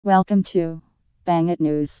Welcome to Bang It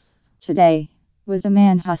News. Today, was a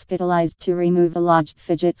man hospitalized to remove a lodged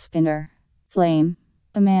fidget spinner? Claim.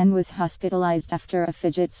 A man was hospitalized after a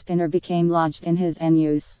fidget spinner became lodged in his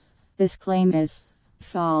anus. This claim is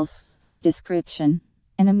false. Description.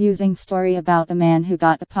 An amusing story about a man who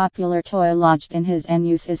got a popular toy lodged in his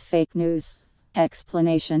anus is fake news.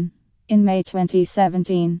 Explanation. In May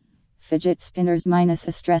 2017, fidget spinners minus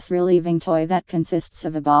a stress-relieving toy that consists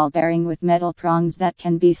of a ball bearing with metal prongs that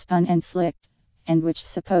can be spun and flicked, and which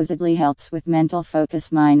supposedly helps with mental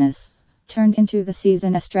focus minus, turned into the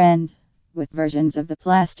season's trend, with versions of the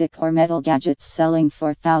plastic or metal gadgets selling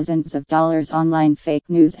for thousands of dollars online. Fake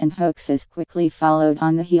news and hoaxes quickly followed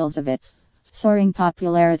on the heels of its soaring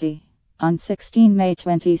popularity. On 16 May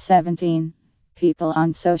 2017, people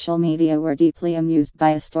on social media were deeply amused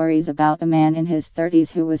by stories about a man in his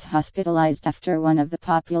 30s who was hospitalized after one of the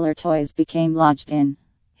popular toys became lodged in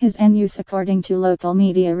his anus. According to local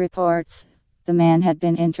media reports, the man had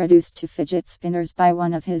been introduced to fidget spinners by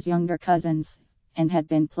one of his younger cousins, and had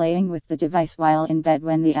been playing with the device while in bed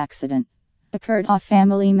when the accident occurred. A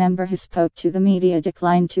family member who spoke to the media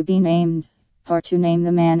declined to be named, or to name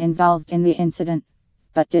the man involved in the incident,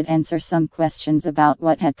 but did answer some questions about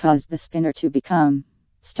what had caused the spinner to become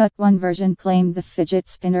stuck. One version claimed the fidget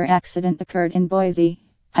spinner accident occurred in Boise,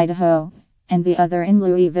 Idaho, and the other in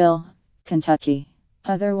Louisville, Kentucky.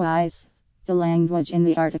 Otherwise, the language in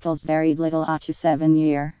the articles varied little. A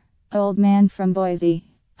 7-year-old man from Boise,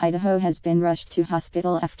 Idaho has been rushed to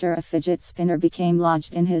hospital after a fidget spinner became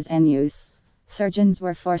lodged in his anus. Surgeons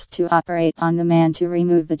were forced to operate on the man to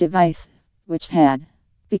remove the device, which had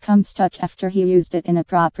become stuck after he used it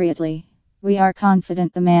inappropriately. We are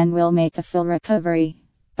confident the man will make a full recovery,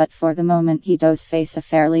 but for the moment he does face a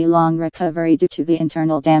fairly long recovery due to the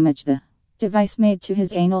internal damage the device made to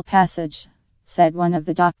his anal passage, said one of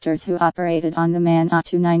the doctors who operated on the man. A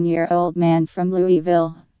 9-year-old man from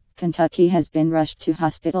Louisville, Kentucky has been rushed to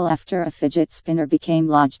hospital after a fidget spinner became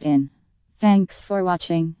lodged in. Thanks for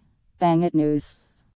watching Bang It News.